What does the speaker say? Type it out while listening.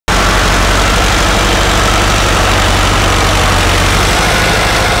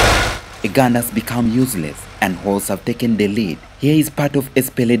gunners become useless and horses have taken the lead. Here is part of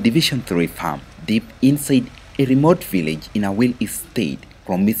SPLA Division 3 farm, deep inside a remote village in Awiel State,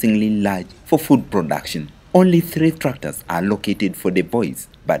 promisingly large for food production. Only 3 tractors are located for the boys,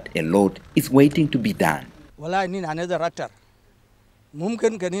 but a lot is waiting to be done. والله إني أنا director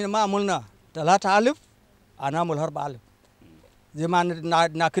ممكن كني ما عملنا 3000 أنا عمل 4000 زي ما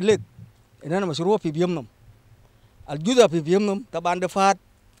ناكلك إننا مشروع في بيمنم الجزء في بيمنم طبعا دفعت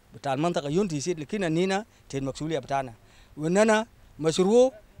بتاع المنطقة ينتهي سيد لكن أنينا تين مكسولية بتاعنا وإننا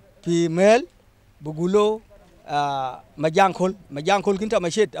مشروع في ميل بقولوا مجان كل كنت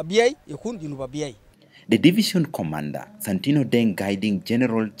مشيت أبيعي يكون جنوب أبيعي. The division commander, Santino Deng guiding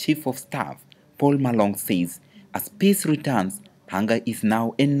General Chief of Staff, Paul Malong says, as peace returns, hunger is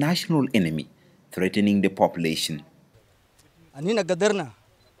now a national enemy, threatening the population. أنينا قدرنا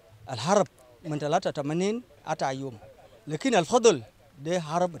الحرب من 83 أتى يوم، لكن الفضل ده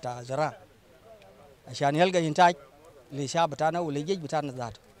حرب بتاع زراعة عشان يلقى إنتاج للشعب بتاعنا وللجيش بتاعنا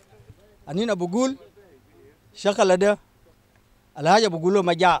ذاته. أنينا بقول شغل ده الحاجة بقوله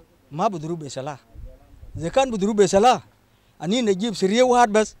مجاء ما بدرو بسلاح. إذا كان بدرو بسلاح أنينا نجيب سرية واحد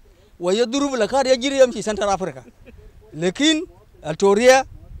بس ويضرب لكار يجري يمشي سنتر أفريقيا. لكن التوريا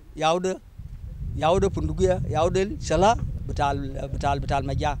يعود بندقية يعود سلاح بتاع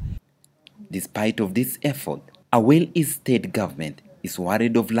مجاء. Despite of this effort, Awiel state government is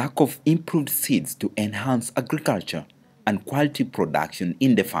worried of lack of improved seeds to enhance agriculture and quality production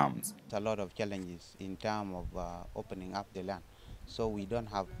in the farms. A lot of challenges in terms of opening up the land. So we don't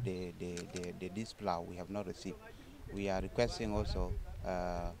have the display we have not received. We are requesting also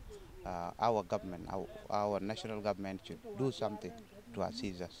our government, our national government should do something to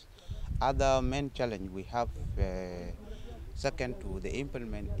assist us. Other main challenge we have, second to the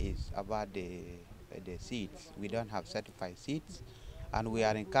implement, is about the seeds. We don't have certified seeds, and we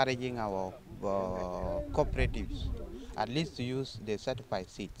are encouraging our cooperatives at least to use the certified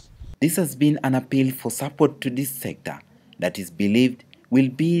seeds. This has been an appeal for support to this sector that is believed will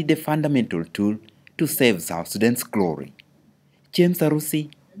be the fundamental tool to save South Sudan's glory. James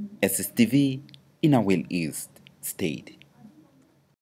Arusi, SSTV, in Awiel East State.